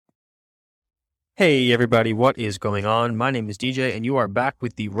Hey everybody, what is going on? My name is DJ and you are back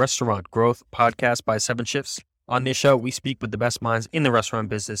with the Restaurant Growth Podcast by Seven Shifts. On this show, we speak with the best minds in the restaurant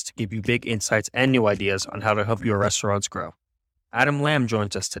business to give you big insights and new ideas on how to help your restaurants grow. Adam Lamb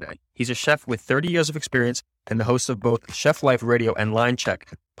joins us today. He's a chef with 30 years of experience and the host of both Chef Life Radio and Line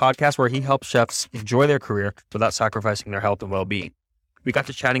Check, podcasts where he helps chefs enjoy their career without sacrificing their health and well-being. We got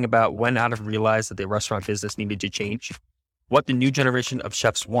to chatting about when Adam realized that the restaurant business needed to change, what the new generation of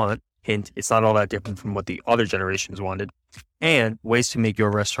chefs want. Hint, it's not all that different from what the other generations wanted, and ways to make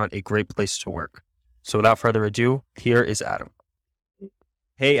your restaurant a great place to work. So without further ado, here is Adam.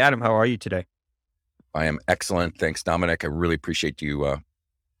 Hey, Adam, how are you today? I am excellent. Thanks, Dominic. I really appreciate you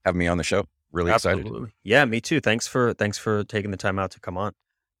having me on the show. Really Absolutely. excited. Yeah, me too. Thanks for taking the time out to come on.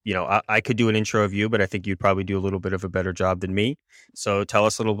 You know, I could do an intro of you, but I think you'd probably do a little bit of a better job than me. So tell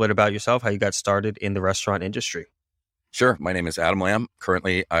us a little bit about yourself, how you got started in the restaurant industry. Sure. My name is Adam Lamb.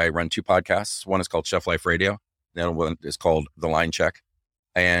 Currently, I run two podcasts. One is called Chef Life Radio. The other one is called The Line Check.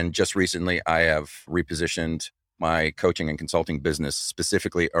 And just recently, I have repositioned my coaching and consulting business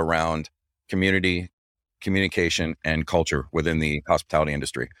specifically around community, communication, and culture within the hospitality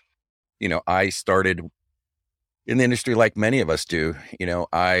industry. You know, I started in the industry like many of us do. You know,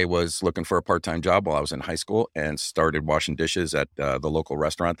 I was looking for a part-time job while I was in high school and started washing dishes at the local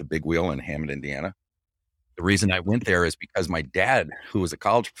restaurant, The Big Wheel in Hammond, Indiana. The reason I went there is because my dad, who was a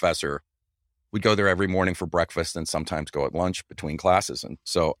college professor, would go there every morning for breakfast and sometimes go at lunch between classes. And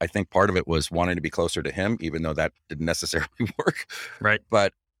so I think part of it was wanting to be closer to him, even though that didn't necessarily work. Right.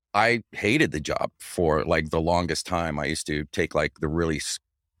 But I hated the job for like the longest time. I used to take like the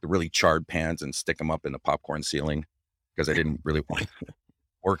really charred pans and stick them up in the popcorn ceiling because I didn't really want to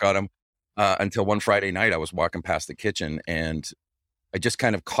work on them. Until one Friday night, I was walking past the kitchen and I just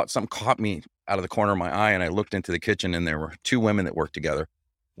kind of caught me out of the corner of my eye, and I looked into the kitchen, and there were two women that worked together.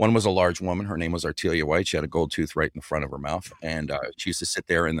 One was a large woman. Her name was Artelia White. She had a gold tooth right in the front of her mouth, and she used to sit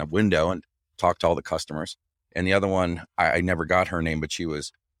there in the window and talk to all the customers. And the other one, I never got her name, but she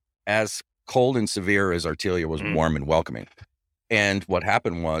was as cold and severe as Artelia was warm and welcoming. And what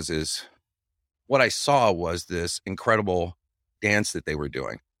happened is what I saw was this incredible dance that they were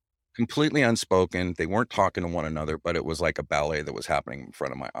doing. Completely unspoken. They weren't talking to one another, but it was like a ballet that was happening in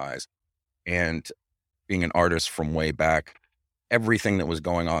front of my eyes. And being an artist from way back, everything that was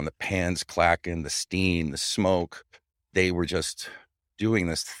going on, the pans clacking, the steam, the smoke, they were just doing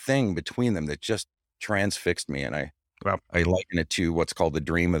this thing between them that just transfixed me. And I liken it to what's called the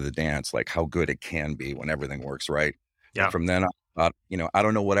dream of the dance, like how good it can be when everything works right. Yeah. And from then on, I thought, I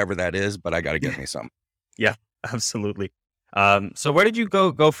don't know whatever that is, but I got to get me some. Yeah, absolutely. So where did you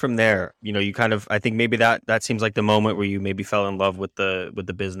go from there? You know, you kind of, I think maybe that seems like the moment where you maybe fell in love with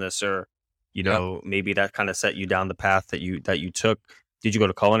the business, or, you know, maybe that kind of set you down the path that you took. Did you go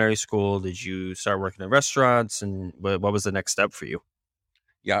to culinary school? Did you start working in restaurants? And what was the next step for you?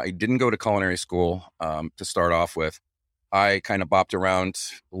 Yeah, I didn't go to culinary school to start off with. I kind of bopped around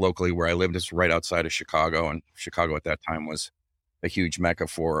locally where I lived. It's right outside of Chicago, and Chicago at that time was a huge mecca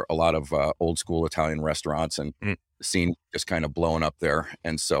for a lot of old school Italian restaurants, and the scene just kind of blowing up there.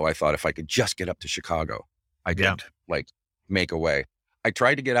 And so I thought if I could just get up to Chicago, I could like make a way. I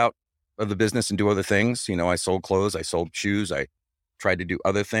tried to get out of the business and do other things. You know, I sold clothes, I sold shoes, I tried to do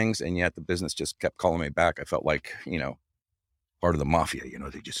other things, and yet the business just kept calling me back. I felt like, part of the mafia,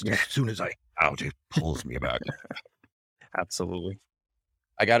 they just, as soon as I out, it pulls me back. Absolutely.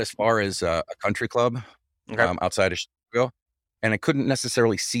 I got as far as a country club outside of Chicago, and I couldn't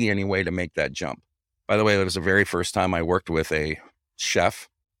necessarily see any way to make that jump. By the way, that was the very first time I worked with a chef,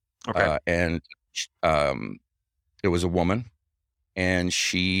 and it was a woman, and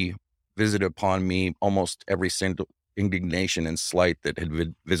she visited upon me almost every single indignation and slight that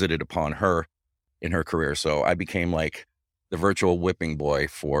had visited upon her in her career. So I became like the virtual whipping boy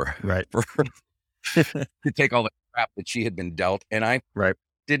for to take all the crap that she had been dealt. And I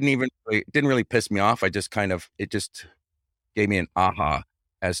didn't really piss me off. It just gave me an aha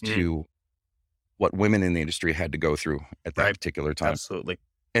as to what women in the industry had to go through at that particular time. Absolutely.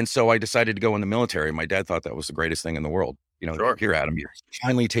 And so I decided to go in the military. My dad thought that was the greatest thing in the world. Here, Adam, you're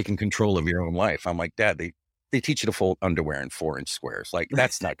finally taking control of your own life. I'm like, Dad, they teach you to fold underwear in 4-inch squares. Like,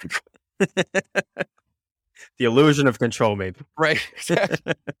 that's not control. The illusion of control, maybe. Right.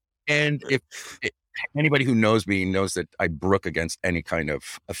 And if anybody who knows me knows that I brook against any kind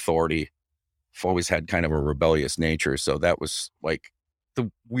of authority. I've always had kind of a rebellious nature. So that was like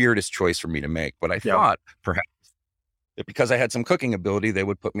the weirdest choice for me to make. But I thought perhaps that because I had some cooking ability, they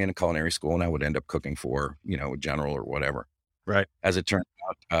would put me in a culinary school and I would end up cooking for, a general or whatever. Right. As it turned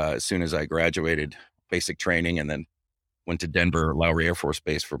out, as soon as I graduated basic training and then went to Denver Lowry Air Force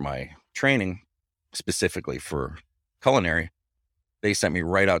Base for my training, specifically for culinary, they sent me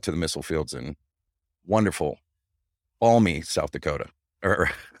right out to the missile fields in wonderful, balmy South Dakota,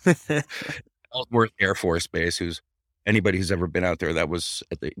 or Ellsworth Air Force Base. Anybody who's ever been out there, that was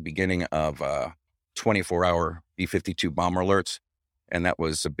at the beginning of 24-hour B-52 bomber alerts. And that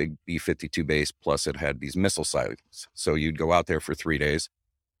was a big B-52 base. Plus it had these missile sites. So you'd go out there for 3 days.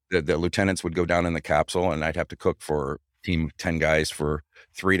 The lieutenants would go down in the capsule, and I'd have to cook for team 10 guys for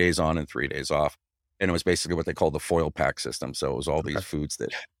 3 days on and 3 days off. And it was basically what they called the foil pack system. So it was all these foods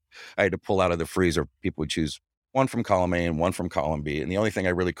that I had to pull out of the freezer. People would choose one from column A and one from column B. And the only thing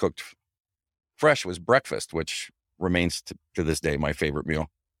I really cooked fresh was breakfast, which remains to this day my favorite meal.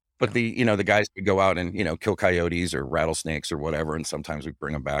 But the guys could go out and, kill coyotes or rattlesnakes or whatever. And sometimes we'd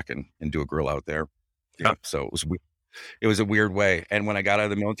bring them back and do a grill out there. Yeah. So it was a weird way. And when I got out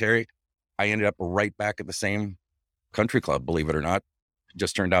of the military, I ended up right back at the same country club, believe it or not. It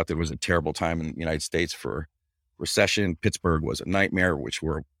just turned out that it was a terrible time in the United States for recession. Pittsburgh was a nightmare, which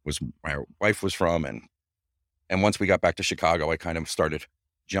my wife was from. And once we got back to Chicago, I kind of started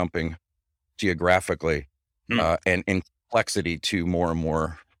jumping geographically and in complexity to more and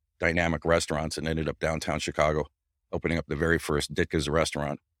more dynamic restaurants, and ended up downtown Chicago, opening up the very first Ditka's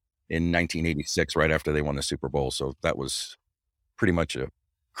restaurant in 1986, right after they won the Super Bowl. So that was pretty much a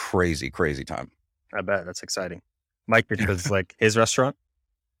crazy, crazy time. I bet. That's exciting. Mike Ditka's like his restaurant?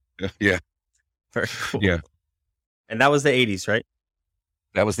 Yeah. Very cool. Yeah. And that was the 80s, right?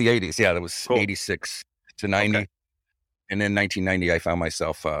 That was the 80s. Yeah, that was cool. 86 to 90. Okay. And then 1990, I found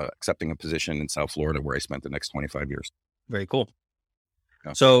myself accepting a position in South Florida, where I spent the next 25 years. Very cool.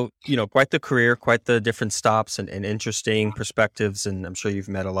 Yeah. So, quite the career, quite the different stops and interesting perspectives. And I'm sure you've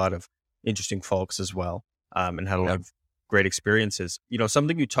met a lot of interesting folks as well, and had a lot of great experiences.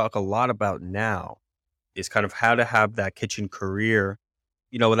 Something you talk a lot about now is kind of how to have that kitchen career,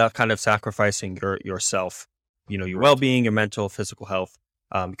 without kind of sacrificing yourself, your well-being, your mental, physical health,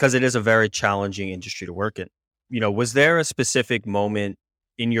 because it is a very challenging industry to work in. Was there a specific moment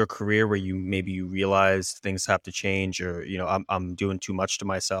in your career where you realized things have to change, or, I'm doing too much to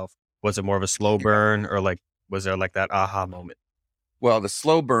myself? Was it more of a slow burn, or was there like that aha moment? Well, the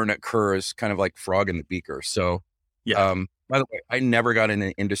slow burn occurs kind of like frog in the beaker. So, by the way, I never got in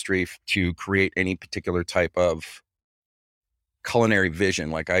the industry to create any particular type of culinary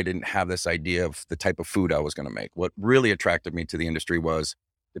vision. Like, I didn't have this idea of the type of food I was going to make. What really attracted me to the industry was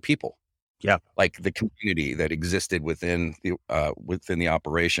the people. Yeah. Like the community that existed within the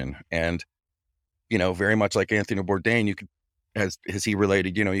operation. And, very much like Anthony Bourdain, you could, as he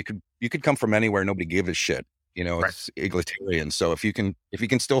related, you could come from anywhere. Nobody gave a shit. It's egalitarian. So if you can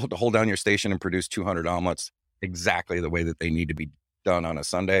still hold down your station and produce 200 omelets exactly the way that they need to be done on a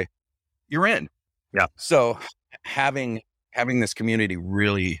Sunday, you're in. Yeah. So having this community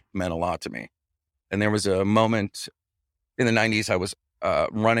really meant a lot to me. And there was a moment in the 90s, I was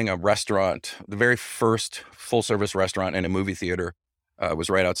running a restaurant. The very first full service restaurant in a movie theater was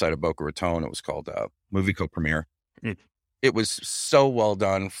right outside of Boca Raton. It was called Movie Co Premiere. It was so well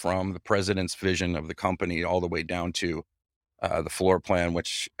done, from the president's vision of the company all the way down to the floor plan,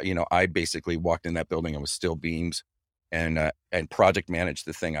 which, I basically walked in that building and was still beams and project managed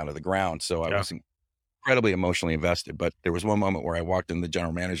the thing out of the ground. So I was incredibly emotionally invested. But there was one moment where I walked in the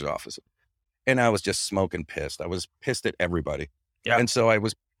general manager's office and I was just smoking pissed. I was pissed at everybody. Yeah. And so I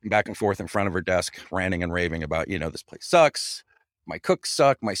was back and forth in front of her desk, ranting and raving about, this place sucks. My cooks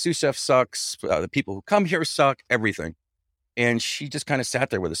suck. My sous chef sucks. The people who come here suck, everything. And she just kind of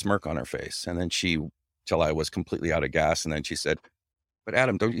sat there with a smirk on her face. And then till I was completely out of gas. And then she said, "But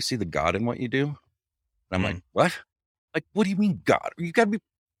Adam, don't you see the God in what you do?" And I'm like, "What? Like, what do you mean God? You got to be."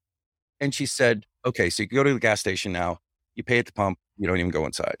 And she said, "Okay, so you go to the gas station now. You pay at the pump. You don't even go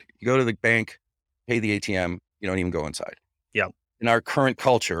inside. You go to the bank, pay the ATM. You don't even go inside." Yeah. In our current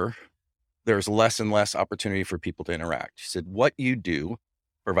culture, there's less and less opportunity for people to interact. She said, what you do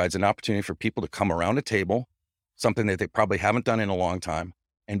provides an opportunity for people to come around a table, something that they probably haven't done in a long time,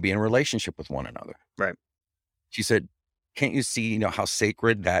 and be in a relationship with one another. Right. She said, can't you see, how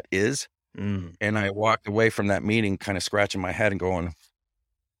sacred that is? And I walked away from that meeting kind of scratching my head and going,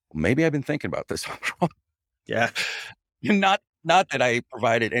 well, maybe I've been thinking about this wrong. Yeah. Not that I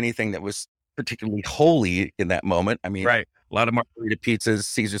provided anything that was particularly holy in that moment. I mean, right. A lot of margarita pizzas,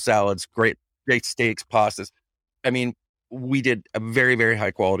 Caesar salads, great steaks, pastas. I mean, we did a very, very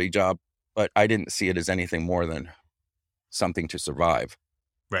high quality job, but I didn't see it as anything more than something to survive.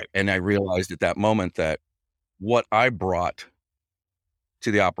 Right. And I realized at that moment that what I brought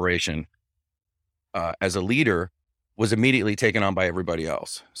to the operation as a leader was immediately taken on by everybody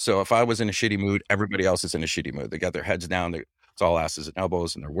else. So if I was in a shitty mood, everybody else is in a shitty mood. They got their heads down. It's all asses and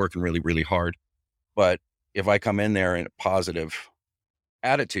elbows, and they're working really, really hard. But if I come in there in a positive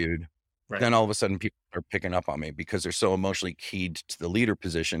attitude, Right. then all of a sudden people are picking up on me because they're so emotionally keyed to the leader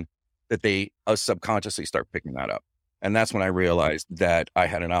position that they subconsciously start picking that up. And that's when I realized that I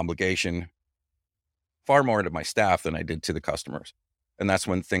had an obligation far more to my staff than I did to the customers. And that's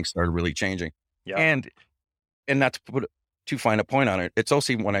when things started really changing. Yeah. And not to put too fine a point on it, it's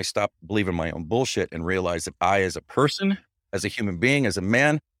also when I stopped believing my own bullshit and realized that I, as a person, as a human being, as a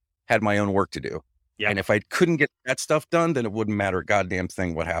man, had my own work to do. Yeah. And if I couldn't get that stuff done, then it wouldn't matter a goddamn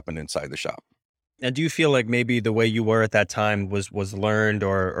thing what happened inside the shop. And do you feel like maybe the way you were at that time was learned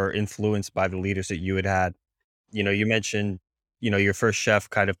or influenced by the leaders that you had? You know, you mentioned, your first chef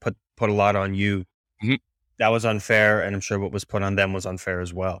kind of put a lot on you. Mhm. That was unfair, and I'm sure what was put on them was unfair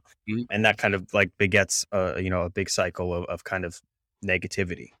as well. Mhm. And that kind of like begets, a big cycle of kind of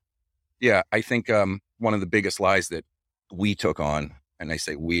negativity. Yeah, I think one of the biggest lies that we took on, and I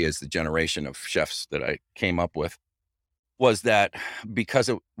say we as the generation of chefs that I came up with, was that because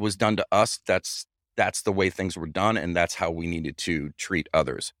it was done to us, that's the way things were done, and that's how we needed to treat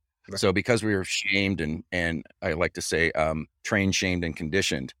others. Right. So because we were shamed and I like to say trained, shamed, and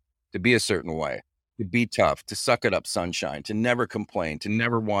conditioned to be a certain way, to be tough, to suck it up sunshine, to never complain, to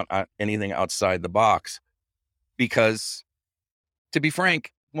never want anything outside the box. Because to be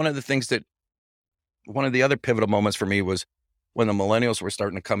frank, one of the other pivotal moments for me was when the millennials were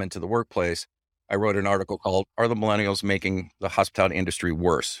starting to come into the workplace. I wrote an article called, "Are the Millennials Making the Hospitality Industry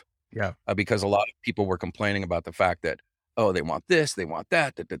Worse?" Yeah. Because a lot of people were complaining about the fact that, oh, they want this, they want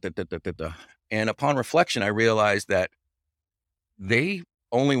that. Da, da, da, da, da, da, da. And upon reflection, I realized that they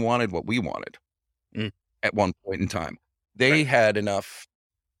only wanted what we wanted at one point in time. They had enough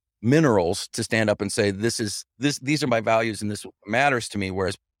minerals to stand up and say, these are my values and this matters to me.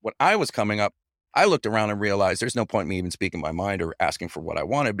 Whereas when I was coming up, I looked around and realized there's no point in me even speaking my mind or asking for what I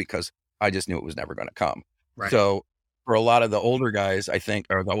wanted because I just knew it was never going to come. Right. So for a lot of the older guys, I think,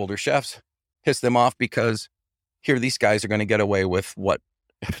 or the older chefs, pissed them off because here these guys are going to get away with what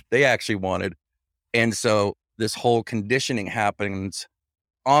they actually wanted. And so this whole conditioning happens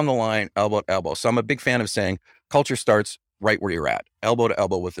on the line, elbow to elbow. So I'm a big fan of saying culture starts right where you're at, elbow to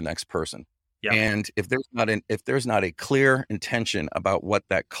elbow with the next person. Yeah. And if there's not a clear intention about what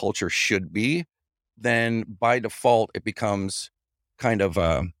that culture should be, then by default it becomes kind of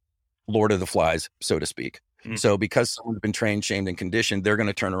Lord of the Flies, so to speak. So because someone's been trained, shamed, and conditioned, they're going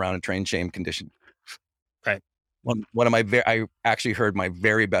to turn around and train, shame, condition. Right. I actually heard my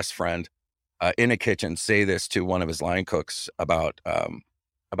very best friend in a kitchen say this to one of his line cooks about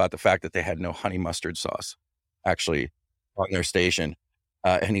the fact that they had no honey mustard sauce actually on their station.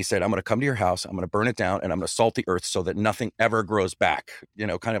 And he said, "I'm going to come to your house, I'm going to burn it down, and I'm going to salt the earth so that nothing ever grows back,"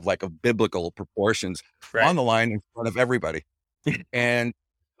 kind of like of biblical proportions on the line in front of everybody. And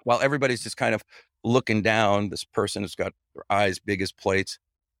while everybody's just kind of looking down, this person has got their eyes big as plates.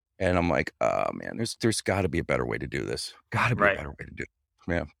 And I'm like, oh man, there's got to be a better way to do this. Got to be a better way to do it.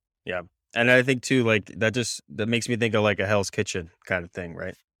 Yeah. Yeah. And I think too, like that makes me think of like a Hell's Kitchen kind of thing,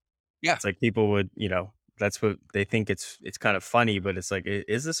 right? Yeah. It's like people would, that's what they think it's kind of funny, but it's like,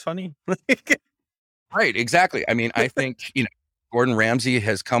 is this funny? Right. Exactly. I mean, I think, Gordon Ramsay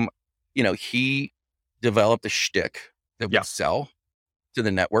has come, he developed a shtick that would sell to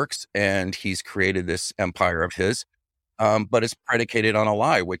the networks, and he's created this empire of his. But it's predicated on a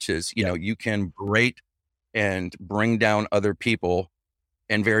lie, which is, you can berate and bring down other people.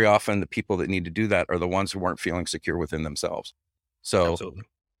 And very often the people that need to do that are the ones who weren't feeling secure within themselves. So Absolutely.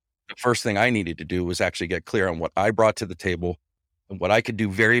 The first thing I needed to do was actually get clear on what I brought to the table and what I could do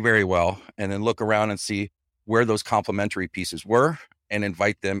very, very well. And then look around and see where those complementary pieces were and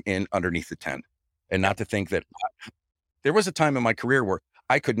invite them in underneath the tent. And not to think that there was a time in my career where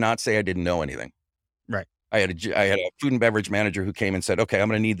I could not say I didn't know anything. Right. I had a food and beverage manager who came and said, "Okay, I'm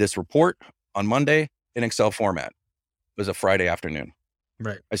going to need this report on Monday in Excel format." It was a Friday afternoon.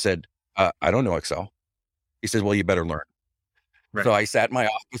 Right. I said, "I don't know Excel." He says, "Well, you better learn." Right. So I sat in my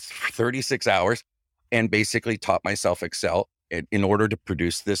office for 36 hours and basically taught myself Excel in order to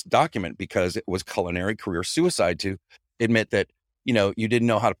produce this document, because it was culinary career suicide to admit that, you didn't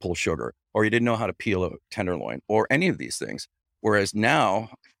know how to pull sugar, or you didn't know how to peel a tenderloin, or any of these things. Whereas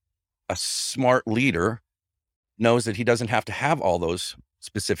now a smart leader knows that he doesn't have to have all those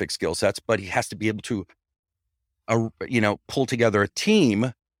specific skill sets, but he has to be able to, pull together a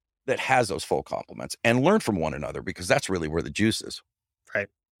team that has those full complements and learn from one another, because that's really where the juice is. Right.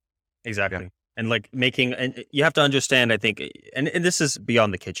 Exactly. Yeah. And like and you have to understand, I think, and this is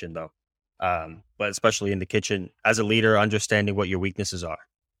beyond the kitchen though. But especially in the kitchen as a leader, understanding what your weaknesses are.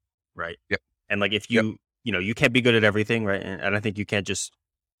 Right. Yep. And like, if you, you can't be good at everything. Right. And I think you can't just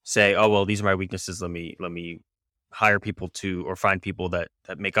say, oh, well, these are my weaknesses. Let me hire people to, or find people that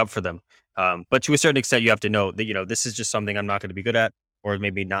make up for them. But to a certain extent, you have to know that, this is just something I'm not going to be good at, or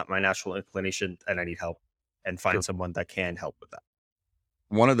maybe not my natural inclination, and I need help, and find Sure. someone that can help with that.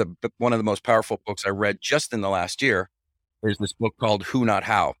 One of the most powerful books I read just in the last year is this book called Who Not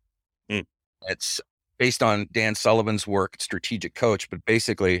How. Mm. It's based on Dan Sullivan's work, Strategic Coach, but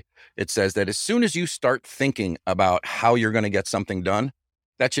basically it says that as soon as you start thinking about how you're going to get something done,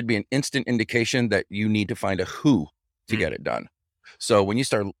 that should be an instant indication that you need to find a who to get it done. So when you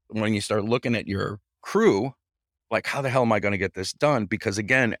start looking at your crew, like, how the hell am I going to get this done? Because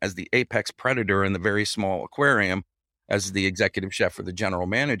again, as the apex predator in the very small aquarium, as the executive chef or the general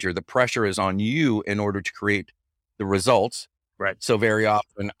manager, the pressure is on you in order to create the results. Right. So very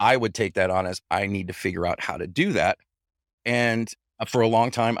often I would take that on as I need to figure out how to do that. And for a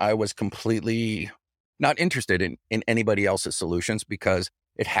long time, I was completely not interested in anybody else's solutions because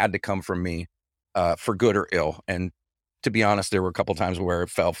it had to come from me, for good or ill. And to be honest, there were a couple of times where it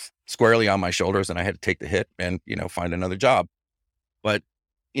fell squarely on my shoulders and I had to take the hit and, find another job. But,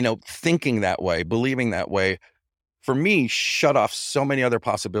 thinking that way, believing that way, for me, shut off so many other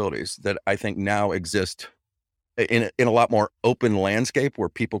possibilities that I think now exist in a lot more open landscape where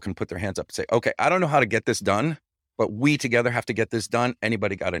people can put their hands up and say, okay, I don't know how to get this done, but we together have to get this done.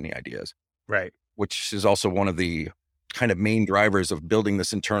 Anybody got any ideas? Right. Which is also one of the kind of main drivers of building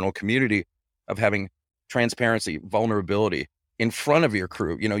this internal community of having transparency, vulnerability in front of your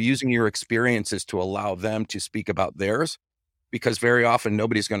crew, using your experiences to allow them to speak about theirs, because very often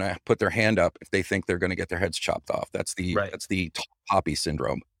nobody's going to put their hand up if they think they're going to get their heads chopped off. That's the poppy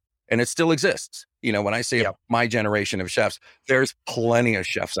syndrome. And it still exists. When I say my generation of chefs, there's plenty of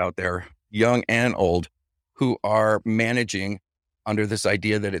chefs out there, young and old, who are managing under this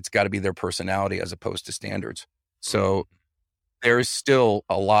idea that it's got to be their personality as opposed to standards. So there's still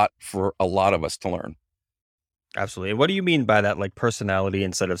a lot for a lot of us to learn. Absolutely. And what do you mean by that? Like personality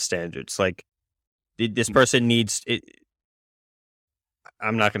instead of standards? Like this person needs it.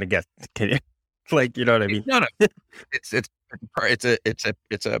 I'm not going to get, like, you know what I mean? No. It's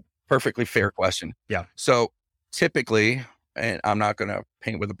a perfectly fair question. Yeah. So typically, and I'm not going to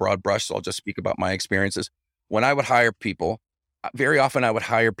paint with a broad brush, so I'll just speak about my experiences. When I would hire people, very often I would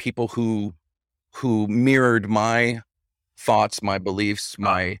hire people who mirrored my thoughts, my beliefs,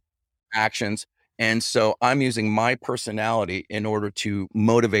 my actions. And so I'm using my personality in order to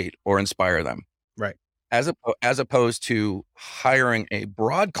motivate or inspire them. Right. As opposed to hiring a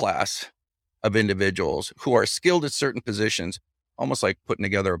broad class of individuals who are skilled at certain positions, almost like putting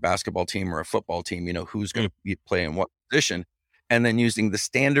together a basketball team or a football team, who's going to play in what position, and then using the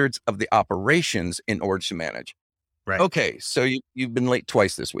standards of the operations in order to manage. Right. Okay. So you've been late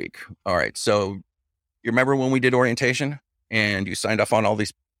twice this week. All right. So you remember when we did orientation and you signed off on all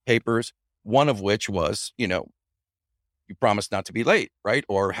these papers, one of which was, you promised not to be late, right?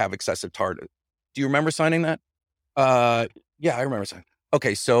 Or have excessive tardiness. Do you remember signing that? Yeah, I remember signing.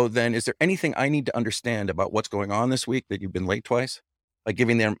 Okay. So then is there anything I need to understand about what's going on this week that you've been late twice? Like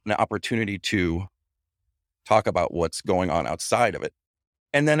giving them an opportunity to talk about what's going on outside of it.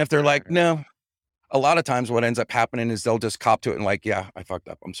 And then if they're like, no, a lot of times what ends up happening is they'll just cop to it and like, yeah, I fucked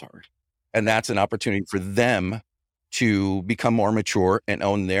up. I'm sorry. And that's an opportunity for them to become more mature and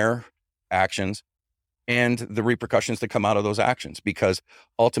own their actions and the repercussions that come out of those actions, because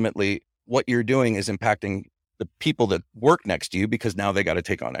ultimately what you're doing is impacting the people that work next to you, because now they got to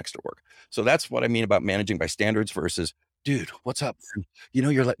take on extra work. So that's what I mean about managing by standards versus, dude, what's up?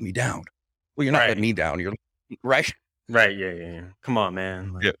 You're letting me down. Well, you're not letting me down. You're right. Right. Yeah. Come on,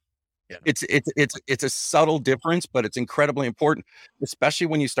 man. Yeah. It's a subtle difference, but it's incredibly important, especially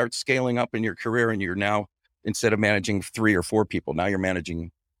when you start scaling up in your career and you're now, instead of managing 3 or 4 people, now you're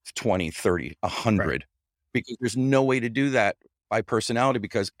managing 20, 30, 100, right. Because there's no way to do that by personality,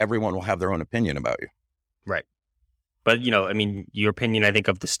 because everyone will have their own opinion about you. Right. But, your opinion, I think,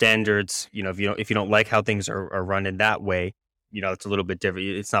 of the standards, if you don't like how things are run in that way, it's a little bit different.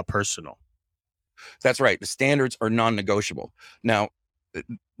 It's not personal. That's right. The standards are non-negotiable. Now,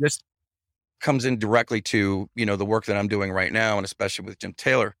 this comes in directly to, the work that I'm doing right now, and especially with Jim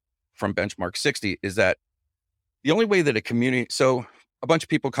Taylor from Benchmark 60, is that the only way that a community, so a bunch of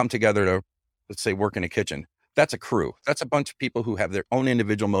people come together to, let's say, work in a kitchen. That's a crew. That's a bunch of people who have their own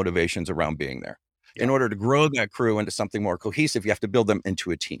individual motivations around being there. Yeah. In order to grow that crew into something more cohesive, you have to build them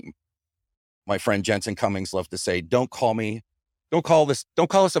into a team. My friend Jensen Cummings loved to say, don't call us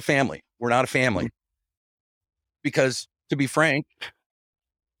a family. We're not a family. Because to be frank,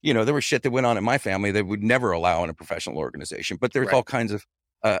 there was shit that went on in my family that would never allow in a professional organization, but there's all kinds of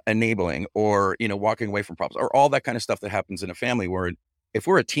enabling or, walking away from problems or all that kind of stuff that happens in a family where if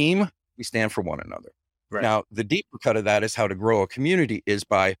we're a team, we stand for one another. Right. Now, the deeper cut of that is how to grow a community is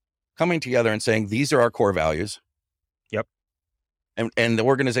by coming together and saying, these are our core values. Yep. And the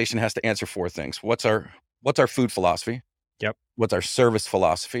organization has to answer 4 things. What's our food philosophy? Yep. What's our service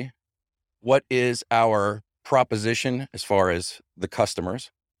philosophy? What is our proposition as far as the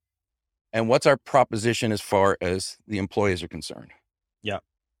customers? And what's our proposition as far as the employees are concerned? Yeah.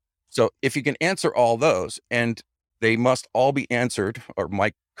 So if you can answer all those, and they must all be answered, or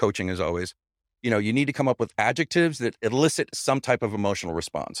my coaching is always, you need to come up with adjectives that elicit some type of emotional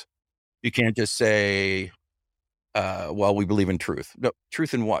response. You can't just say, well, we believe in truth. No,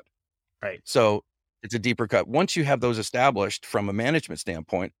 truth in what? Right. So it's a deeper cut. Once you have those established from a management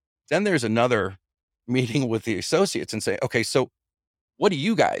standpoint, then there's another meeting with the associates and say, okay, so what do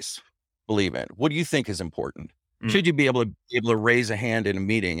you guys believe in? What do you think is important? Should you be able to raise a hand in a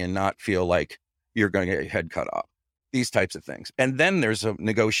meeting and not feel like you're going to get your head cut off? These types of things. And then there's a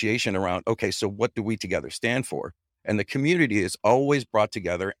negotiation around, okay, so what do we together stand for? And the community is always brought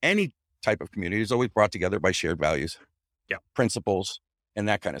together. Any type of community is always brought together by shared values, principles, and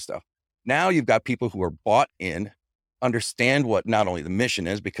that kind of stuff. Now you've got people who are bought in, understand what not only the mission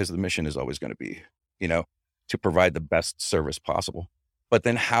is, because the mission is always going to be, to provide the best service possible. But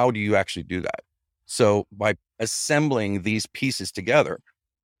then how do you actually do that? So by assembling these pieces together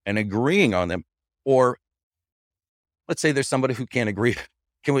and agreeing on them, or let's say there's somebody who can't agree,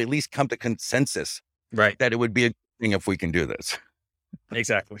 can we at least come to consensus? Right. That it would be a good thing if we can do this.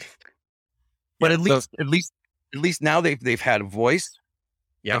 Exactly. But at least now they've had a voice.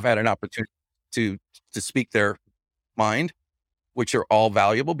 Yeah. They've had an opportunity to speak their mind, which are all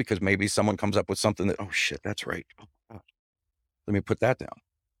valuable, because maybe someone comes up with something that, oh shit, that's right. Oh, let me put that down.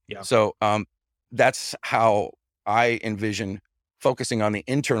 Yeah. So that's how I envision focusing on the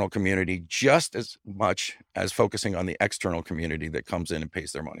internal community just as much as focusing on the external community that comes in and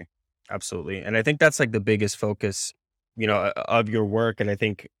pays their money. Absolutely. And I think that's like the biggest focus, of your work. And I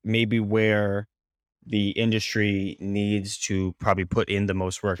think maybe where the industry needs to probably put in the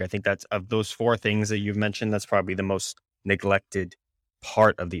most work. I think that's, of those 4 things that you've mentioned, that's probably the most neglected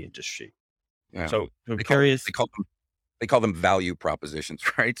part of the industry. Yeah. So I'm curious. They call them value propositions,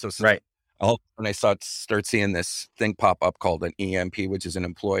 right? So right. When I start seeing this thing pop up called an EMP, which is an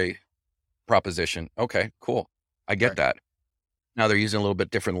employee proposition. Okay, cool. I get that. Now they're using a little bit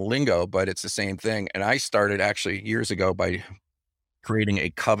different lingo, but it's the same thing. And I started actually years ago by creating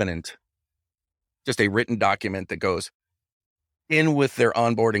a covenant, just a written document that goes in with their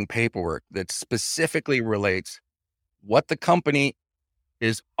onboarding paperwork that specifically relates what the company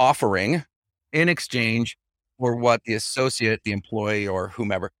is offering in exchange for what the associate, the employee, or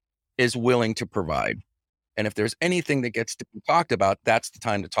whomever is willing to provide. And if there's anything that gets to be talked about, that's the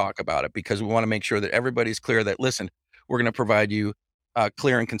time to talk about it, because we want to make sure that everybody's clear that, listen, we're going to provide you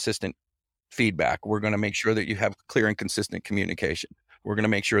clear and consistent feedback. We're going to make sure that you have clear and consistent communication. We're going to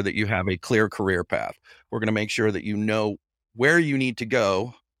make sure that you have a clear career path. We're going to make sure that you know where you need to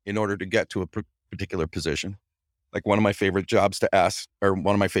go in order to get to a particular position. Like one of my favorite jobs to ask, or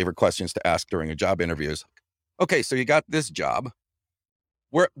one of my favorite questions to ask during a job interview is, okay, so you got this job.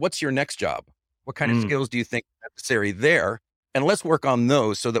 What's your next job? What kind of skills do you think are necessary there? And let's work on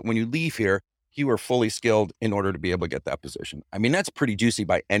those so that when you leave here, you are fully skilled in order to be able to get that position. I mean, that's pretty juicy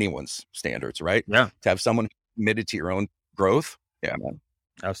by anyone's standards, right? Yeah. To have someone committed to your own growth. Yeah, man.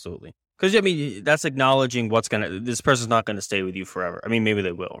 Absolutely. Because, that's acknowledging this person's not going to stay with you forever. I mean, maybe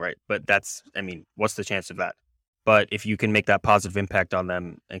they will, right? But what's the chance of that? But if you can make that positive impact on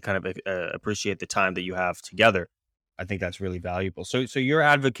them and kind of appreciate the time that you have together, I think that's really valuable. So you're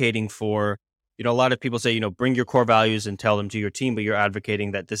advocating for, a lot of people say, bring your core values and tell them to your team, but you're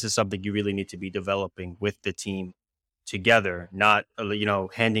advocating that this is something you really need to be developing with the team together, not,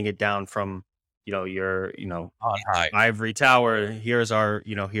 handing it down from, your, on high ivory tower. Here's our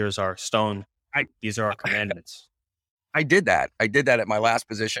stone. These are our commandments. I did that at my last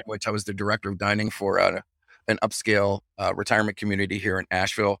position, which I was the director of dining for an upscale retirement community here in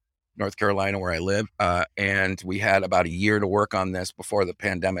Asheville, North Carolina, where I live. And we had about a year to work on this before the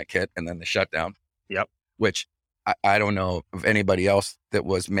pandemic hit and then the shutdown. Yep. Which I don't know of anybody else that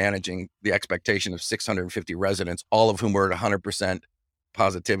was managing the expectation of 650 residents, all of whom were at 100%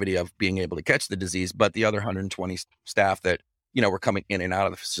 positivity of being able to catch the disease, but the other 120 staff that, were coming in and out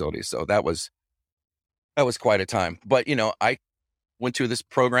of the facility. So that was quite a time. But, I went to this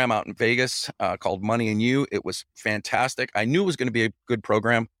program out in Vegas called Money and You. It was fantastic. I knew it was going to be a good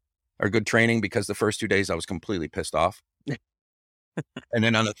program or good training because the first 2 days I was completely pissed off. And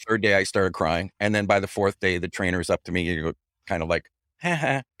then on the 3rd day I started crying. And then by the 4th day, the trainer's up to me, kind of like,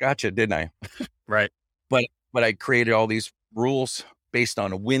 gotcha, didn't I? Right. But I created all these rules based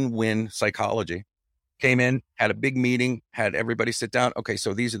on a win-win psychology. Came in, had a big meeting, had everybody sit down. Okay,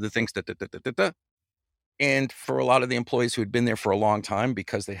 so these are the things that. And for a lot of the employees who had been there for a long time,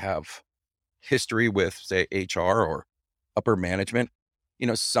 because they have history with, say, HR or upper management,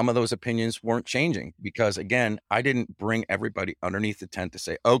 some of those opinions weren't changing because, again, I didn't bring everybody underneath the tent to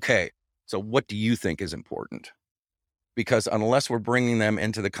say, okay, so what do you think is important? Because unless we're bringing them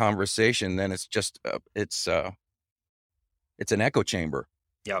into the conversation, then it's just, it's an echo chamber.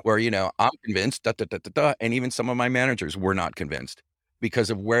 Yeah. Where, I'm convinced, and even some of my managers were not convinced because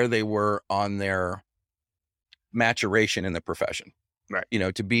of where they were on their maturation in the profession. Right.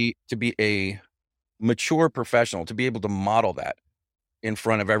 To be a mature professional, to be able to model that in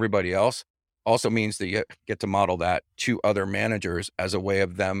front of everybody else also means that you get to model that to other managers as a way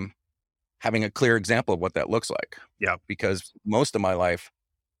of them having a clear example of what that looks like. Yeah. Because most of my life,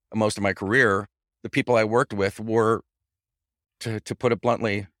 most of my career, the people I worked with were, to put it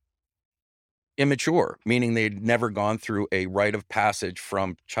bluntly, immature, meaning they'd never gone through a rite of passage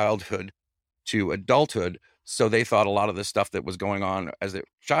from childhood to adulthood. So they thought a lot of the stuff that was going on as a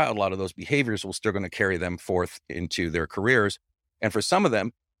child, a lot of those behaviors were still going to carry them forth into their careers. And for some of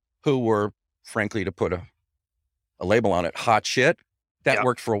them who were, frankly, to put a label on it, hot shit, that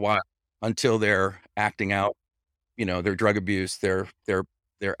worked for a while until they're acting out, their drug abuse, their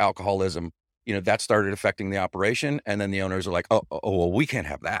alcoholism, that started affecting the operation. And then the owners are like, oh, well, we can't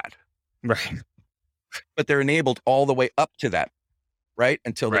have that. Right. But they're enabled all the way up to that, right?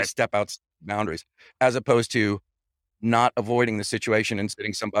 Until they step out boundaries, as opposed to not avoiding the situation and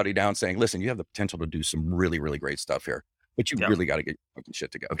sitting somebody down saying, listen, you have the potential to do some really, really great stuff here, but you really got to get your fucking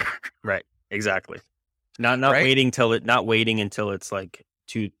shit together. Right. Exactly. Not waiting until it's like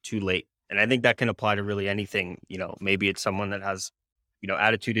too late. And I think that can apply to really anything. Maybe it's someone that has,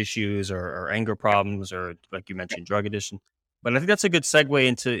 attitude issues or anger problems, or like you mentioned, drug addiction. But I think that's a good segue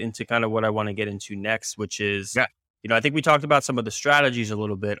into kind of what I want to get into next, which is, I think we talked about some of the strategies a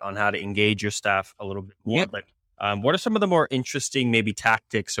little bit on how to engage your staff a little bit more. But what are some of the more interesting maybe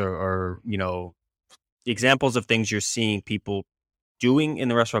tactics or examples of things you're seeing people doing in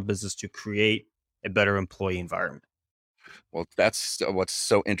the restaurant business to create a better employee environment? Well, that's what's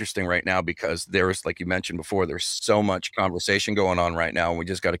so interesting right now, because there's, like you mentioned before, there's so much conversation going on right now, and we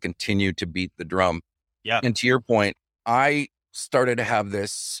just got to continue to beat the drum. Yeah. And to your point, I started to have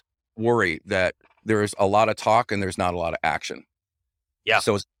this worry that there's a lot of talk and there's not a lot of action. Yeah.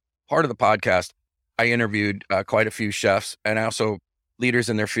 So as part of the podcast, I interviewed quite a few chefs and also leaders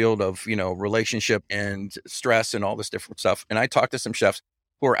in their field of, relationship and stress and all this different stuff. And I talked to some chefs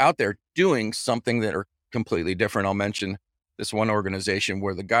who are out there doing something that are completely different. I'll mention this one organization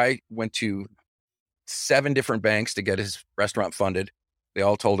where the guy went to 7 different banks to get his restaurant funded. They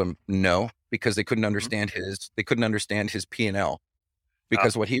all told him no, because they couldn't understand his P&L.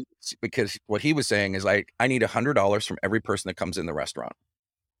 Because what he was saying is like, I need $100 from every person that comes in the restaurant.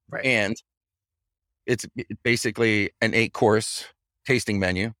 Right. And it's basically an 8-course tasting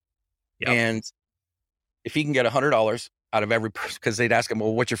menu. Yep. And if he can get $100 out of every person, because they'd ask him,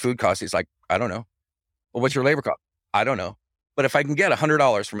 well, what's your food cost? He's like, I don't know. Well, what's your labor cost? I don't know. But if I can get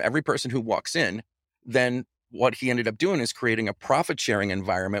 $100 from every person who walks in, then what he ended up doing is creating a profit sharing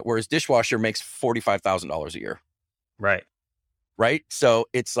environment where his dishwasher makes $45,000 a year. Right. Right. So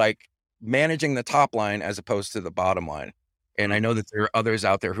it's like managing the top line as opposed to the bottom line. And I know that there are others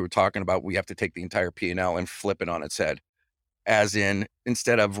out there who are talking about, we have to take the entire P&L and flip it on its head. As in,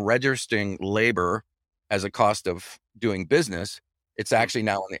 instead of registering labor as a cost of doing business, it's actually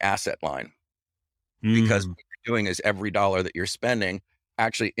now on the asset line. Because what you're doing is every dollar that you're spending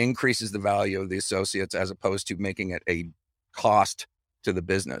actually increases the value of the associates as opposed to making it a cost to the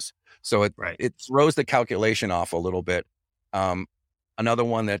business. So it throws the calculation off a little bit. Another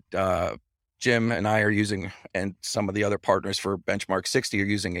one that Jim and I are using, and some of the other partners for Benchmark 60 are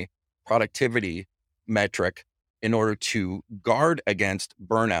using, a productivity metric in order to guard against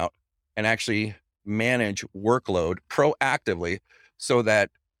burnout and actually manage workload proactively, so that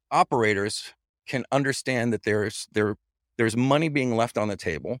operators can understand that there's money being left on the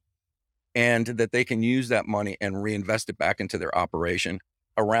table, and that they can use that money and reinvest it back into their operation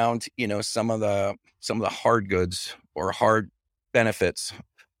around, some of the hard goods or hard benefits.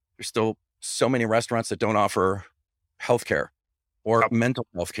 There's still so many restaurants that don't offer healthcare or mental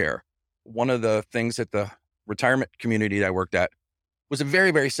health care. One of the things that the retirement community that I worked at was a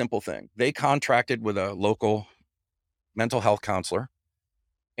very, very simple thing. They contracted with a local mental health counselor,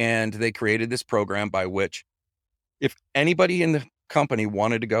 and they created this program by which, if anybody in the company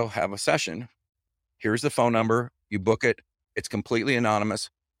wanted to go have a session, here's the phone number, you book it, it's completely anonymous.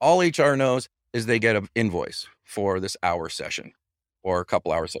 All HR knows is they get an invoice for this hour session. or a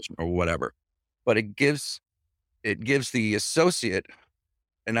couple hour session or whatever. But it gives the associate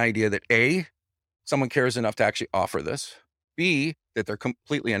an idea that A, someone cares enough to actually offer this. B, that they're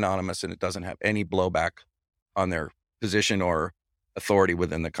completely anonymous and it doesn't have any blowback on their position or authority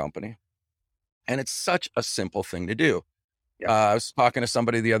within the company. And it's such a simple thing to do. Yeah. I was talking to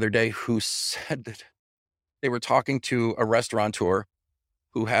somebody the other day who said that they were talking to a restaurateur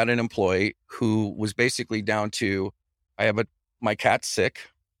who had an employee who was basically down to, my cat's sick.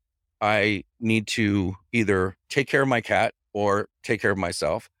 I need to either take care of my cat or take care of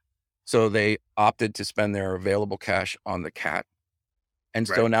myself. So they opted to spend their available cash on the cat. And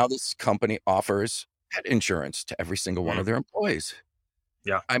so now this company offers pet insurance to every single one of their employees.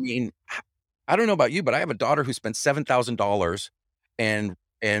 Yeah. I mean, I don't know about you, but I have a daughter who spent $7,000 and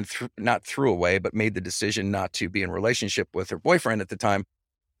not threw away, but made the decision not to be in relationship with her boyfriend at the time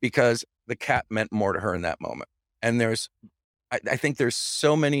because the cat meant more to her in that moment. And I think there's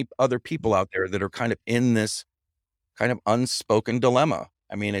so many other people out there that are kind of in this kind of unspoken dilemma.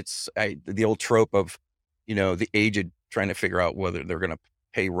 I mean, it's the old trope of, the aged trying to figure out whether they're going to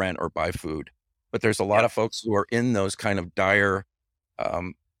pay rent or buy food. But there's a lot of folks who are in those kind of dire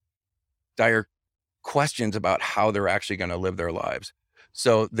questions about how they're actually going to live their lives.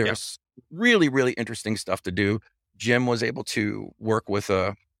 So there's really, really interesting stuff to do. Jim was able to work with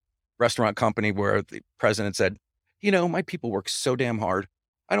a restaurant company where the president said, my people work so damn hard.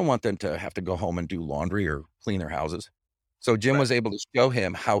 I don't want them to have to go home and do laundry or clean their houses. So Jim was able to show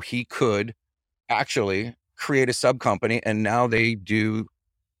him how he could actually create a sub company. And now they do,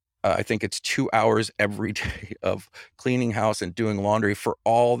 I think it's 2 hours every day of cleaning house and doing laundry for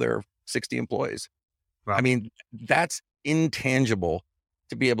all their 60 employees. Wow. I mean, that's intangible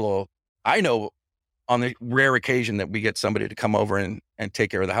to be able to, I know on the rare occasion that we get somebody to come over and take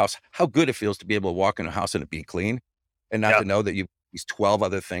care of the house, how good it feels to be able to walk in a house and it be clean and not to know that you have these 12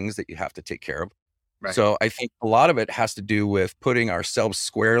 other things that you have to take care of. Right. So I think a lot of it has to do with putting ourselves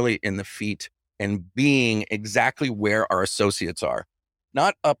squarely in the feet and being exactly where our associates are,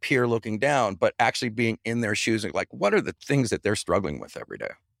 not up here looking down, but actually being in their shoes and like, what are the things that they're struggling with every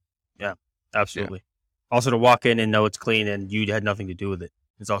day? Yeah, absolutely. Yeah. Also to walk in and know it's clean and you had nothing to do with it.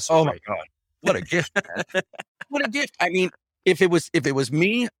 It's also great. My God. What a gift. What a gift. I mean, if it was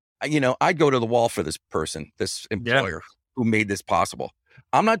me, I'd go to the wall for this person, this employer who made this possible.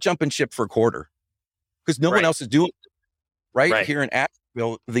 I'm not jumping ship for a quarter because no one else is doing it. Right here in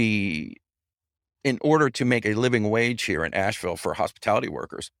Asheville, in order to make a living wage here in Asheville for hospitality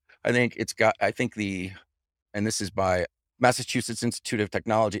workers, and this is by Massachusetts Institute of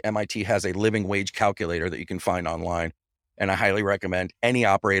Technology, MIT has a living wage calculator that you can find online. And I highly recommend any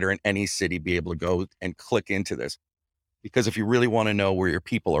operator in any city be able to go and click into this. Because if you really want to know where your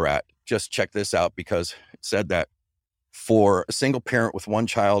people are at, just check this out, because it said that for a single parent with one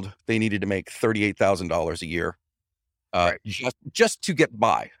child, they needed to make $38,000 a year just to get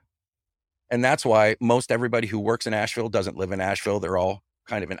by. And that's why most everybody who works in Asheville doesn't live in Asheville. They're all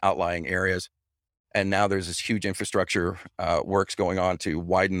kind of in outlying areas. And now there's this huge infrastructure works going on to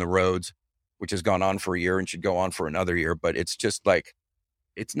widen the roads, which has gone on for a year and should go on for another year. But it's just like,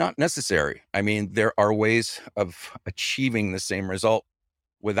 it's not necessary. I mean, there are ways of achieving the same result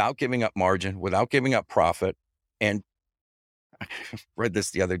without giving up margin, without giving up profit. And I read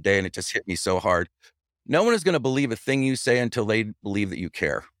this the other day and it just hit me so hard. No one is going to believe a thing you say until they believe that you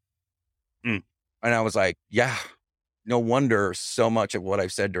care. And I was like, yeah, no wonder so much of what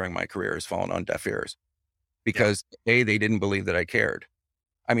I've said during my career has fallen on deaf ears, because they didn't believe that I cared.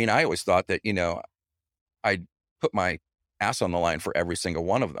 I mean, I always thought that, I'd put my ass on the line for every single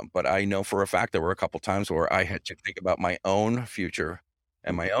one of them. But I know for a fact there were a couple times where I had to think about my own future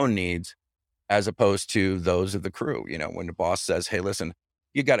and my own needs as opposed to those of the crew. When the boss says, hey, listen,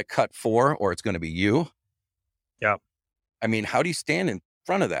 you got to cut 4 or it's going to be you. Yeah. I mean, how do you stand in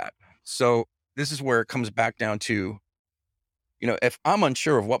front of that? So this is where it comes back down to, if I'm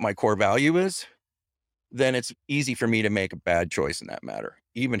unsure of what my core value is, then it's easy for me to make a bad choice in that matter.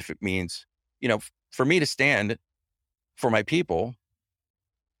 Even if it means, for me to stand for my people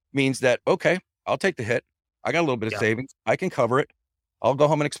means that, okay, I'll take the hit. I got a little bit of savings. I can cover it. I'll go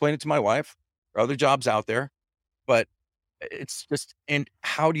home and explain it to my wife. There are other jobs out there, but it's just, and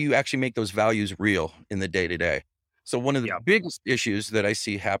how do you actually make those values real in the day to day? So one of the biggest issues that I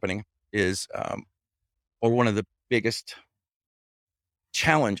see happening is, or one of the biggest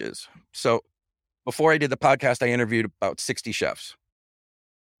challenges. So before I did the podcast, I interviewed about 60 chefs.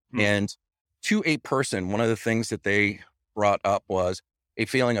 And to a person, one of the things that they brought up was a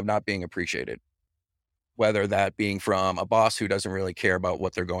feeling of not being appreciated, whether that being from a boss who doesn't really care about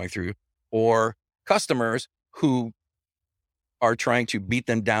what they're going through, or customers who are trying to beat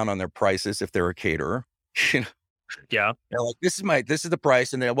them down on their prices if they're a caterer. You know, Yeah. they're like, this is the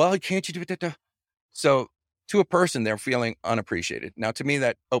price. And they're, well, can't you do it? So to a person, they're feeling unappreciated. Now, to me,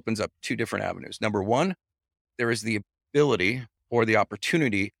 that opens up two different avenues. Number one, there is the ability or the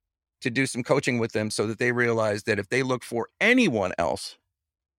opportunity to do some coaching with them so that they realize that if they look for anyone else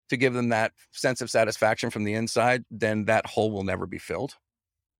to give them that sense of satisfaction from the inside, then that hole will never be filled.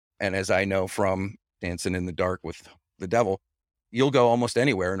 And as I know from dancing in the dark with the devil, you'll go almost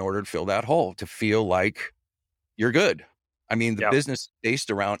anywhere in order to fill that hole, to feel like you're good. I mean, the business is based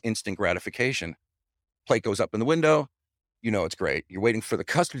around instant gratification. Plate goes up in the window, you know it's great. You're waiting for the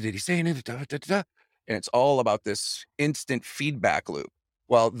customer. Did he say anything? And it's all about this instant feedback loop.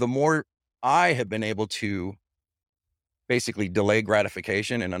 Well, the more I have been able to basically delay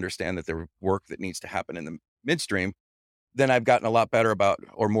gratification and understand that there's work that needs to happen in the midstream, then I've gotten a lot better about,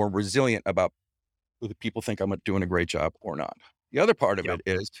 or more resilient about, whether people think I'm doing a great job or not. The other part of it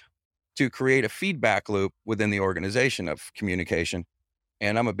is to create a feedback loop within the organization of communication.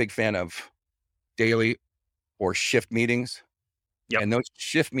 And I'm a big fan of daily or shift meetings. And those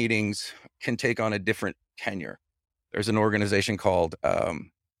shift meetings can take on a different tenure. There's an organization called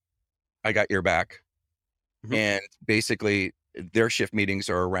I Got Your Back. Mm-hmm. And basically their shift meetings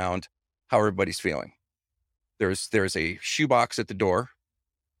are around how everybody's feeling. There's a shoebox at the door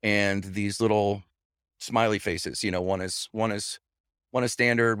and these little smiley faces, you know, one is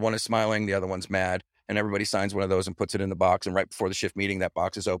standard, one is smiling, the other one's mad, and everybody signs one of those and puts it in the box. And right before the shift meeting, that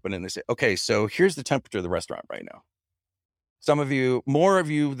box is open and they say, okay, so here's the temperature of the restaurant right now. Some of you, more of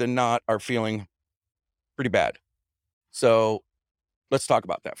you than not, are feeling pretty bad. So let's talk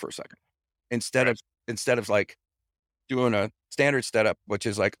about that for a second. Instead of like doing a standard setup, which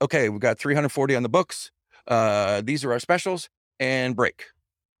is like, okay, we've got 340 on the books. These are our specials, and break.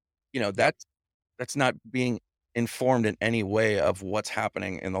 You know, that's not being informed in any way of what's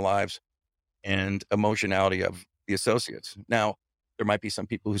happening in the lives and emotionality of the associates. Now, there might be some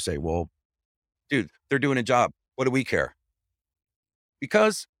people who say, well, dude, they're doing a job. What do we care?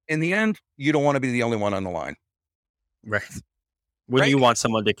 Because in the end, you don't want to be the only one on the line. Right. When you want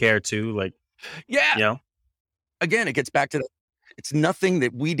someone to care too, like, yeah. You know? Again, it gets back to it's nothing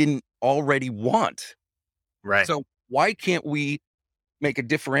that we didn't already want. Right. So why can't we make a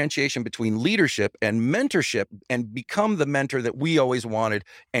differentiation between leadership and mentorship and become the mentor that we always wanted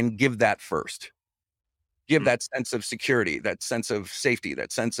and give that first? Give that sense of security, that sense of safety,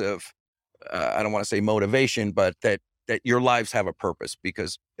 that sense of, I don't want to say motivation, but that your lives have a purpose,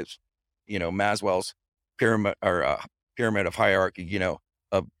 because it's, you know, Maslow's pyramid of hierarchy, you know,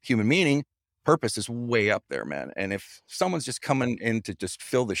 of human meaning, purpose is way up there, man. And if someone's just coming in to just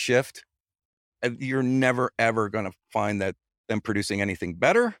fill the shift, you're never, ever going to find that them producing anything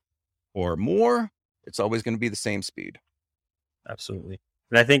better or more. It's always going to be the same speed. Absolutely.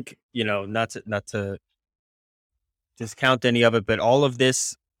 And I think, you know, not to discount any of it, but all of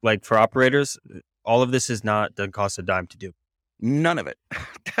this, like for operators, all of this doesn't cost a dime to do. None of it.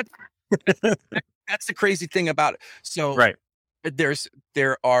 That's the crazy thing about it. So right.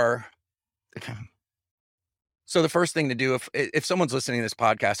 So the first thing to do, if someone's listening to this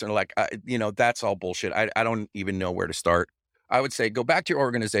podcast and they're like, you know, that's all bullshit, I don't even know where to start, I would say go back to your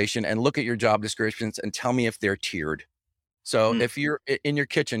organization and look at your job descriptions and tell me if they're tiered. So if you're in your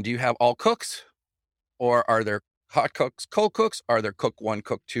kitchen, do you have all cooks, or are there hot cooks, cold cooks? Are there cook 1,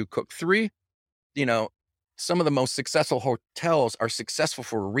 cook 2, cook 3? You know, some of the most successful hotels are successful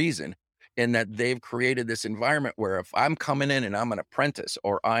for a reason, in that they've created this environment where if I'm coming in and I'm an apprentice,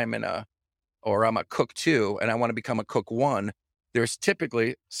 or I'm a cook 2 and I want to become a cook 1, there's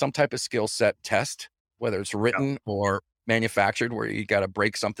typically some type of skill set test, whether it's written or manufactured, where you got to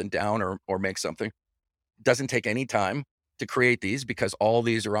break something down or make something. It doesn't take any time to create these, because all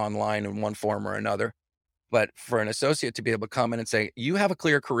these are online in one form or another. But for an associate to be able to come in and say, you have a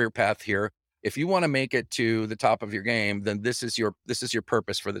clear career path here. If you want to make it to the top of your game, then this is your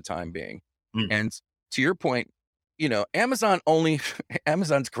purpose for the time being. And to your point, you know,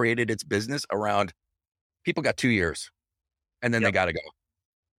 Amazon's created its business around people got 2 years and then they got to go.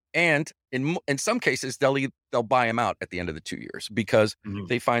 And in some cases, they'll buy them out at the end of the 2 years, because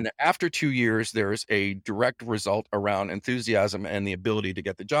they find that after 2 years, there's a direct result around enthusiasm and the ability to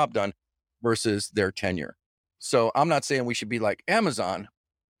get the job done versus their tenure. So I'm not saying we should be like Amazon,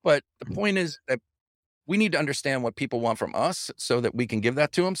 but the point is that we need to understand what people want from us so that we can give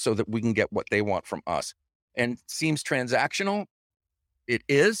that to them, so that we can get what they want from us. And it seems transactional. It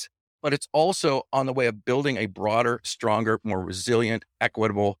is, but it's also on the way of building a broader, stronger, more resilient,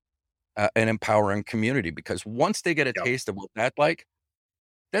 equitable, and empowering community. Because once they get a taste of what that's like,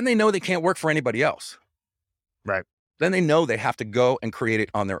 then they know they can't work for anybody else. Right. then they know they have to go and create it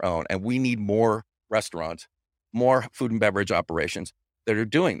on their own. And we need more restaurants, more food and beverage operations that are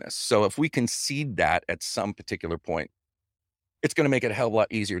doing this. So if we can seed that at some particular point, it's going to make it a hell of a lot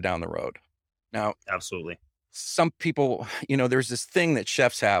easier down the road. Now, Absolutely. some people, there's this thing that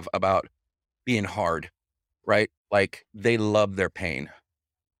chefs have about being hard, right? Like they love their pain.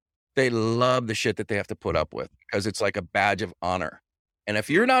 They love the shit that they have to put up with because it's like a badge of honor. And if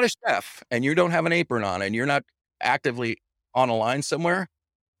you're not a chef and you don't have an apron on and you're not actively on a line somewhere,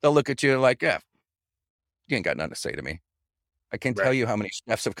 they'll look at you like, yeah, you ain't got nothing to say to me. I can't tell you how many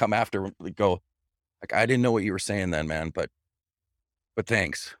chefs have come after and go, like, I didn't know what you were saying then, man, but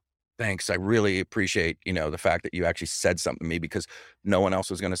thanks. Thanks. I really appreciate, the fact that you actually said something to me because no one else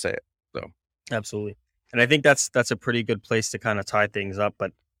was going to say it. So Absolutely. And I think that's a pretty good place to kind of tie things up.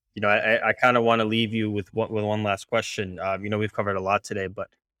 But, I kind of want to leave you with one last question. We've covered a lot today, but,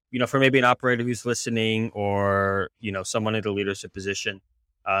 for maybe an operator who's listening or, someone in a leadership position,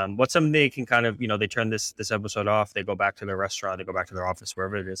 what's something they can kind of, they turn this episode off, they go back to their restaurant, they go back to their office,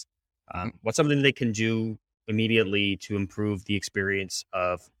 wherever it is. What's something they can do immediately to improve the experience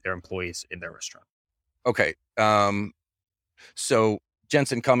of their employees in their restaurant? Okay. So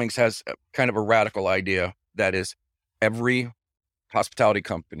Jensen Cummings has kind of a radical idea that is every hospitality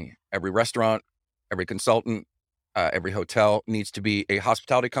company, every restaurant, every consultant, every hotel needs to be a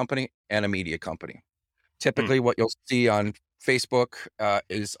hospitality company and a media company. Typically what you'll see on Facebook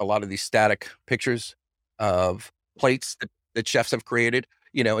is a lot of these static pictures of plates that chefs have created.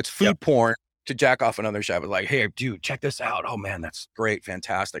 It's food porn to jack off another chef. It's like, hey, dude, check this out. Oh man, that's great.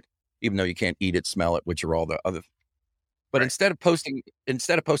 Fantastic. Even though you can't eat it, smell it, which are all the other. But instead of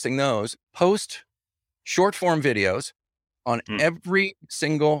posting those, post short form videos on every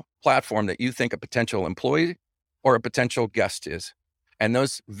single platform that you think a potential employee or a potential guest is. And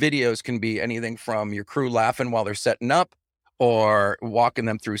those videos can be anything from your crew laughing while they're setting up or walking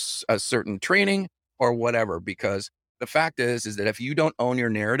them through a certain training or whatever. Because the fact is that if you don't own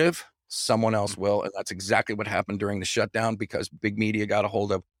your narrative, someone else will. And that's exactly what happened during the shutdown because big media got a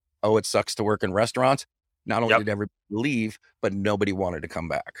hold of, oh, it sucks to work in restaurants. Not only did everybody leave, but nobody wanted to come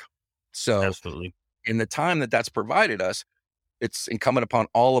back. So Absolutely. In the time that's provided us, it's incumbent upon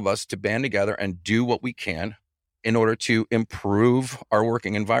all of us to band together and do what we can in order to improve our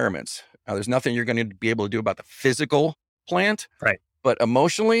working environments. Now, there's nothing you're going to be able to do about the physical plant, right? But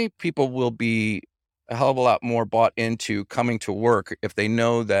emotionally, people will be a hell of a lot more bought into coming to work if they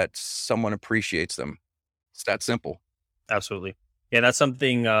know that someone appreciates them. It's that simple. Absolutely. Yeah, that's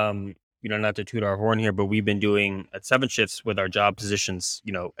something, not to toot our horn here, but we've been doing at 7 Shifts with our job positions.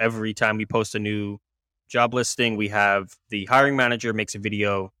 Every time we post a new job listing, we have the hiring manager makes a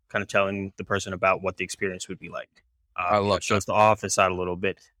video kind of telling the person about what the experience would be like. I love shows the office out a little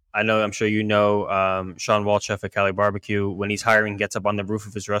bit. I'm sure Sean Walchef at Cali Barbecue, when he's hiring, gets up on the roof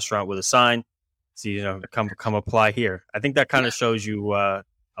of his restaurant with a sign. So, come apply here. I think that kind of shows you a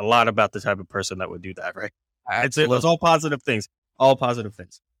lot about the type of person that would do that, right? It's all positive things. All positive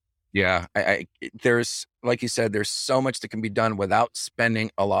things. Yeah. There's, like you said, there's so much that can be done without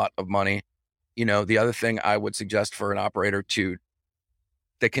spending a lot of money. The other thing I would suggest for an operator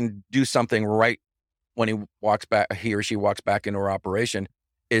that can do something right when he or she walks back into our operation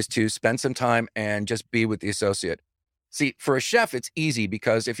is to spend some time and just be with the associate. See, for a chef, it's easy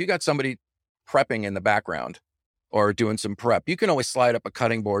because if you got somebody prepping in the background or doing some prep, you can always slide up a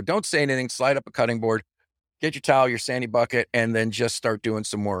cutting board. Don't say anything, slide up a cutting board, get your towel, your sandy bucket, and then just start doing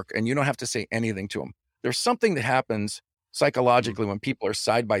some work. And you don't have to say anything to them. There's something that happens psychologically when people are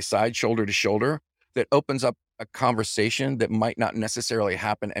side by side, shoulder to shoulder, that opens up a conversation that might not necessarily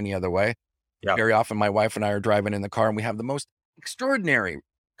happen any other way. Yeah. Very often my wife and I are driving in the car and we have the most extraordinary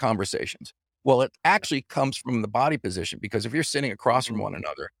conversations. Well, it actually comes from the body position, because if you're sitting across from one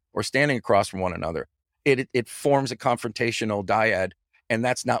another or standing across from one another, it forms a confrontational dyad, and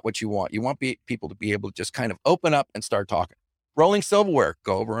that's not what you want. You want people to be able to just kind of open up and start talking. Rolling silverware,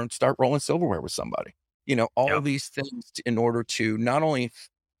 go over and start rolling silverware with somebody. All of these things in order to not only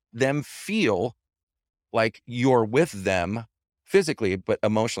them feel like you're with them physically, but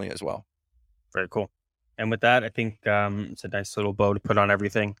emotionally as well. Very cool. And with that, I think it's a nice little bow to put on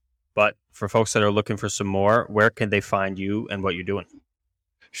everything. But for folks that are looking for some more, where can they find you and what you're doing?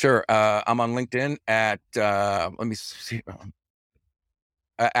 Sure. I'm on LinkedIn at, let me see,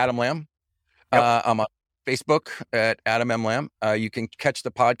 Adam Lamb. Yep. I'm on Facebook at Adam M. Lamb. You can catch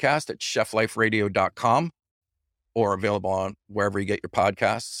the podcast at chefliferadio.com or available on wherever you get your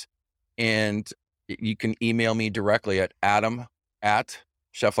podcasts. And you can email me directly at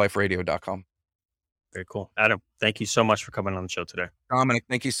adam@chefliferadio.com. Very cool. Adam, thank you so much for coming on the show today. Dominic,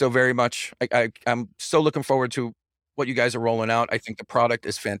 thank you so very much. I'm so looking forward to what you guys are rolling out. I think the product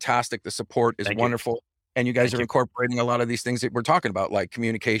is fantastic. The support is wonderful. And you guys are incorporating a lot of these things that we're talking about, like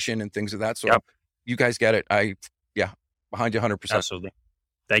communication and things of that sort. You guys get it. Behind you 100%. Absolutely.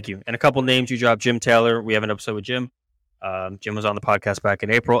 Thank you. And a couple names you dropped: Jim Taylor. We have an episode with Jim. Jim was on the podcast back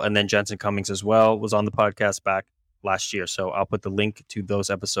in April, and then Jensen Cummings as well was on the podcast back last year. So I'll put the link to those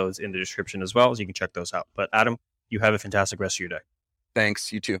episodes in the description as well, so you can check those out. But Adam, you have a fantastic rest of your day.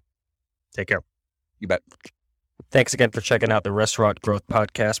 Thanks. You too. Take care. You bet. Thanks again for checking out the Restaurant Growth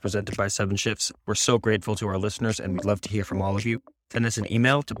Podcast presented by 7Shifts. We're so grateful to our listeners, and we'd love to hear from all of you. Send us an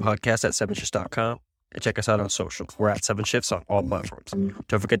email to podcast@7shifts.com. And check us out on social. We're at 7Shifts on all platforms.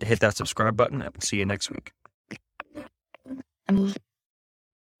 Don't forget to hit that subscribe button, and we'll see you next week.